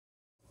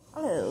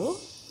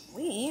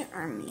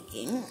are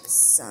making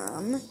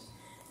some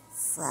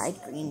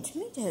fried green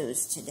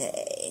tomatoes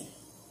today.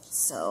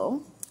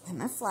 So, I have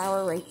my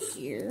flour right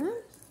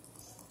here.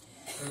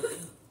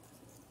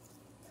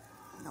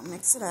 I'll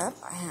mix it up.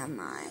 I have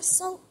my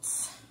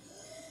salt,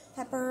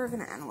 pepper. I'm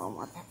gonna add a little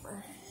more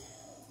pepper.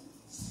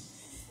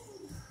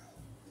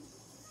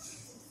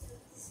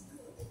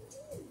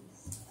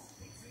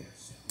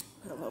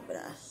 Put a little bit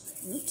of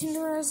meat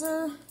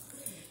tenderizer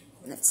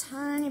and a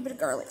tiny bit of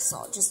garlic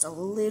salt, just a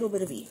little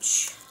bit of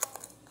each,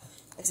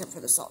 except for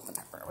the salt and the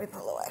pepper. We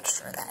put a little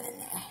extra of that in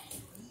there.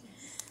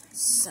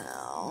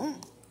 So,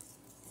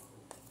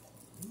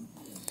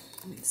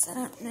 mix that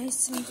up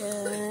nice and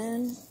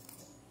good.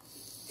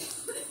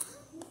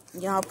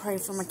 Y'all pray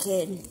for my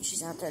kid.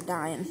 She's out there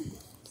dying.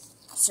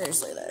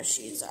 Seriously though,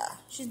 she's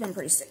been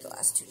pretty sick the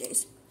last 2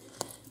 days.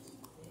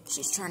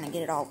 She's trying to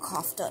get it all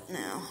coughed up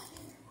now.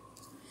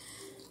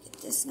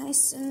 Get this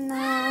nice and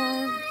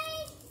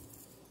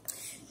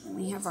and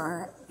we have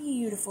our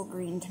beautiful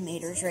green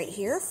tomatoes right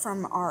here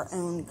from our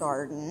own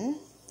garden.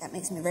 That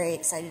makes me very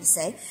excited to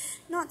say.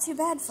 Not too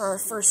bad for our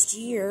first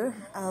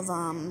year of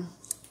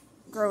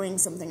growing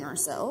something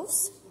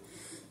ourselves.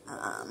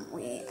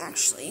 We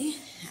actually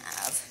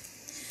have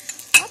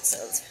lots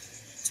of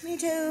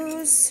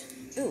tomatoes.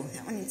 Ooh,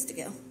 that one needs to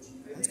go.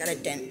 That one's got a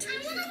dent.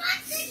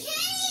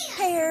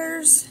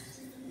 Pears.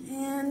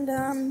 And,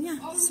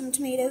 yeah, some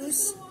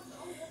tomatoes.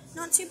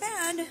 Not too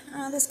bad.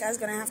 This guy's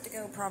gonna have to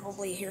go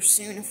probably here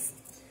soon if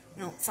we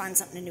don't find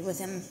something to do with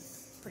him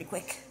pretty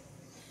quick.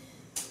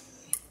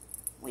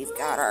 We've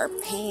got our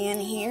pan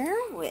here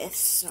with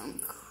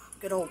some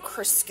good old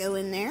Crisco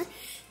in there.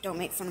 Don't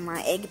make fun of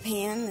my egg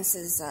pan. This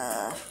is,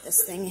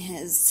 this thing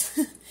has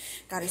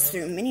got us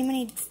through many,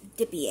 many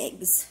dippy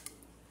eggs.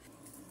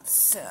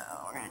 So,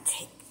 we're gonna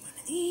take one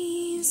of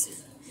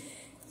these.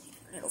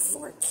 A little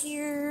fork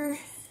here.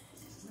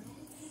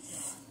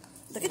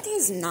 Look at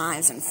these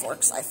knives and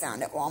forks I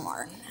found at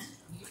Walmart.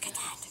 Look at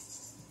that.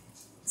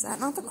 Is that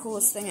not the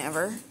coolest thing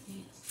ever?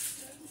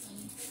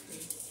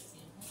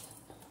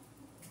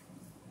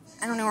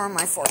 I don't know where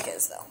my fork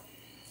is, though.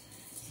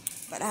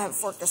 But I have a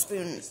fork, a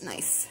spoon,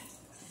 knife.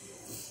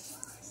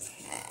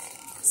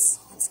 Okay, so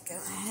let's go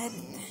ahead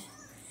and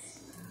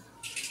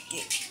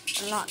get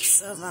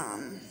lots of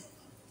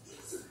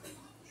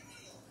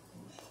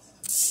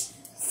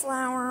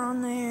flour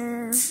on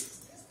there.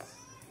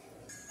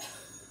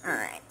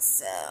 Alright,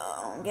 so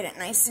get it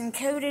nice and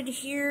coated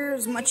here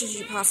as much as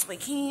you possibly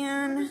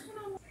can.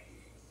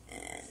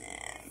 And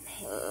then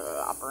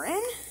plop her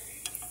in.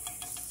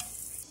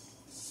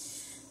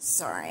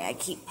 Sorry, I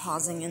keep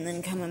pausing and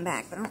then coming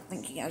back, but I don't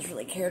think you guys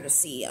really care to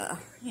see,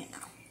 you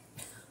know,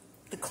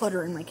 the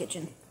clutter in my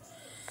kitchen.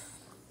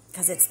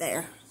 Because it's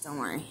there, don't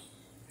worry.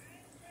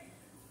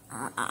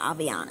 I'll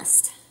be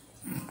honest.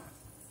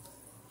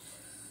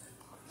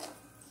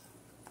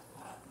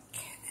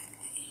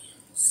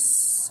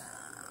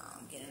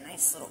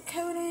 Little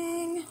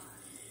coating.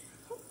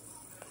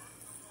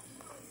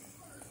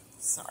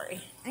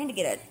 Sorry, I need to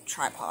get a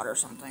tripod or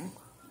something.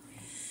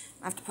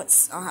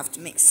 I'll have to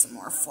mix some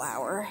more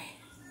flour.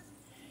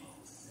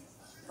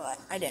 But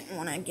I didn't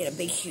want to get a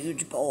big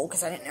huge bowl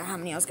because I didn't know how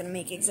many I was going to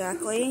make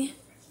exactly.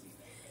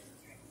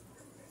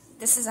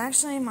 This is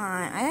actually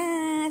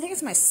I think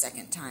it's my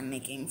second time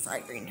making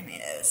fried green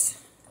tomatoes.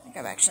 I think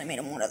I've actually made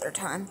them one other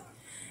time,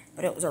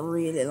 but it was a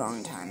really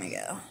long time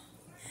ago.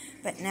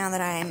 But now that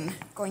I'm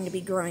going to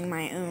be growing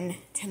my own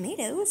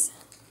tomatoes,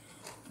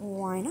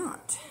 why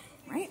not,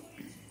 right?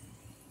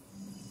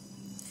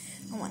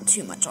 I don't want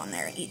too much on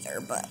there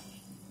either, but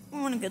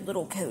I want a good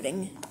little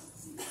coating.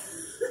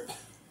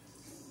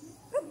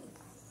 Can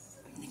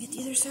I get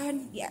the other side?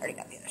 Yeah, I already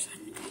got the other side.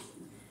 Okay.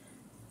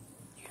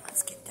 Here,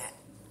 let's get that.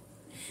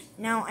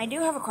 Now, I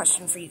do have a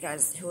question for you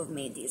guys who have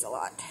made these a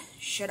lot.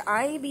 Should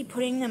I be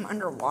putting them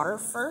underwater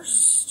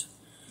first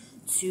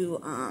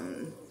to,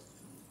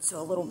 so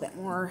a little bit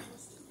more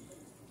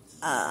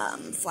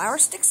flour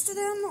sticks to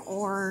them,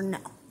 or no?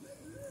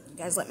 You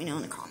guys let me know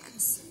in the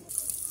comments.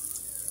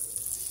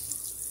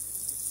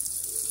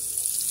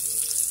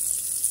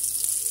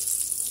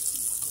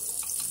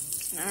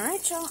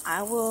 Alright, y'all,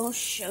 I will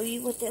show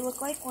you what they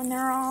look like when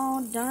they're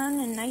all done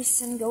and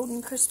nice and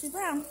golden crispy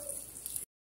brown.